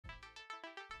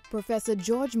Professor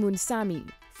George Sammy,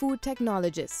 food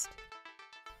technologist.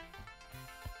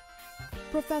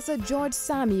 Professor George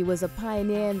Sammy was a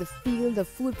pioneer in the field of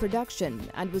food production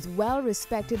and was well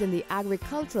respected in the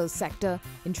agricultural sector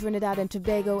in Trinidad and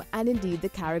Tobago and indeed the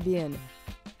Caribbean.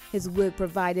 His work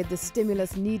provided the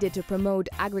stimulus needed to promote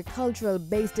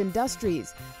agricultural-based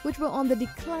industries, which were on the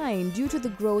decline due to the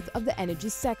growth of the energy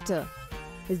sector.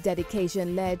 His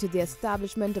dedication led to the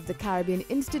establishment of the Caribbean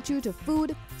Institute of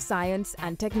Food, Science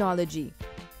and Technology.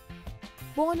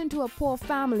 Born into a poor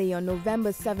family on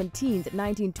November 17,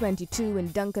 1922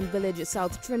 in Duncan Village,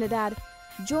 South Trinidad,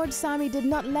 George Sammy did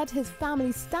not let his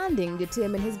family standing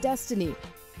determine his destiny.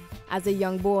 As a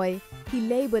young boy, he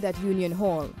labored at Union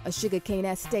Hall, a sugarcane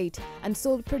estate, and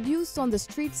sold produce on the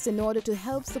streets in order to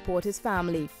help support his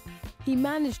family. He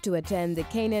managed to attend the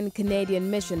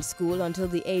Canadian Mission School until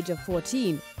the age of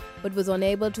 14, but was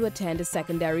unable to attend a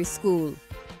secondary school.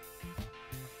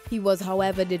 He was,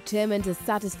 however, determined to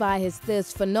satisfy his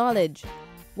thirst for knowledge.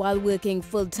 While working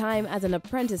full-time as an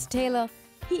apprentice tailor,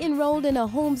 he enrolled in a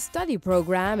home study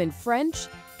program in French,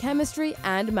 chemistry,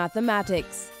 and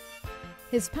mathematics.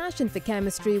 His passion for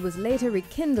chemistry was later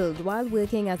rekindled while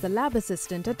working as a lab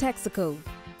assistant at Texaco.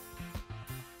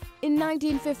 In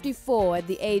 1954, at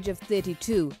the age of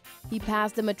 32, he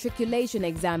passed the matriculation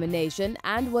examination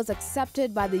and was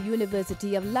accepted by the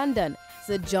University of London,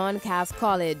 Sir John Cass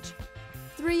College.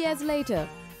 3 years later,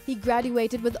 he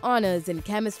graduated with honors in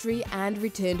chemistry and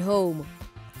returned home.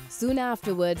 Soon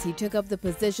afterwards, he took up the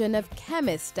position of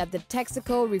chemist at the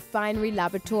Texaco Refinery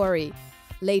Laboratory,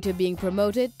 later being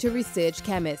promoted to research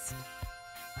chemist.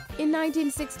 In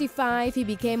 1965, he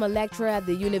became a lecturer at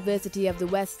the University of the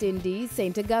West Indies,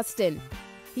 St. Augustine.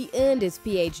 He earned his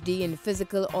PhD in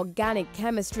physical organic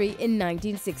chemistry in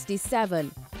 1967.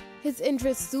 His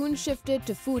interest soon shifted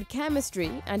to food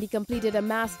chemistry, and he completed a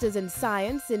master's in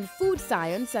science in food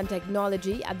science and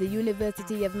technology at the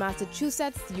University of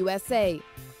Massachusetts, USA.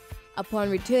 Upon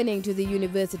returning to the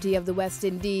University of the West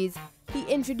Indies, he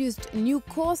introduced new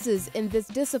courses in this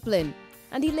discipline,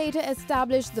 and he later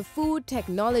established the Food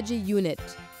Technology Unit.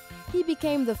 He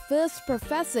became the first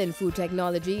professor in food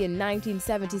technology in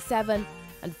 1977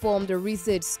 and formed a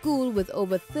research school with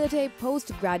over 30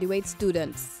 postgraduate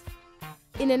students.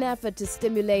 In an effort to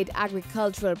stimulate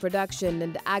agricultural production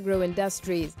and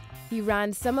agro-industries, he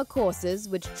ran summer courses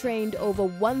which trained over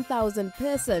 1,000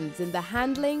 persons in the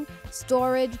handling,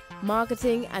 storage,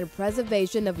 marketing and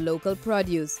preservation of local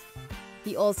produce.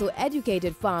 He also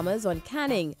educated farmers on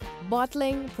canning,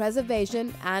 bottling,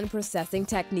 preservation and processing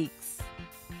techniques.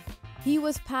 He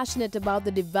was passionate about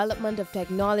the development of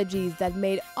technologies that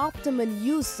made optimum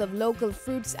use of local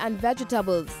fruits and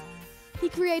vegetables. He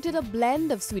created a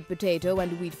blend of sweet potato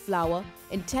and wheat flour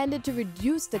intended to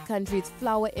reduce the country's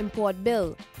flour import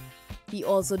bill. He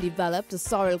also developed a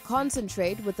sorrel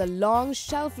concentrate with a long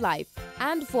shelf life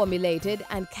and formulated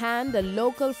and canned a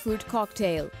local fruit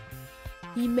cocktail.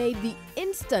 He made the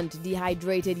instant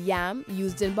dehydrated yam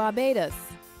used in Barbados.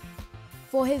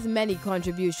 For his many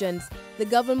contributions, the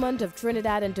government of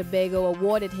Trinidad and Tobago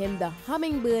awarded him the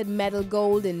Hummingbird Medal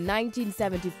Gold in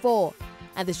 1974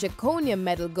 and the Zirconium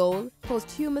Medal Gold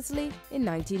posthumously in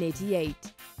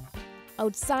 1988.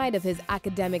 Outside of his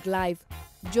academic life,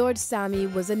 George Sammy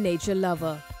was a nature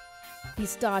lover. He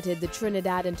started the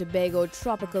Trinidad and Tobago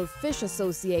Tropical Fish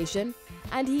Association,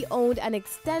 and he owned an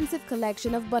extensive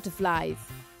collection of butterflies.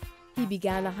 He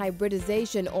began a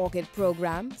hybridization orchid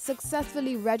program,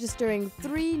 successfully registering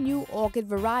 3 new orchid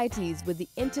varieties with the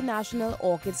International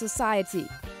Orchid Society.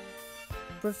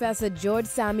 Professor George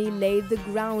Sammy laid the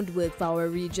groundwork for our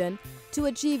region to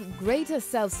achieve greater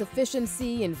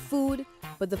self-sufficiency in food,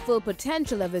 but the full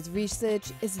potential of his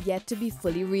research is yet to be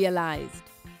fully realized.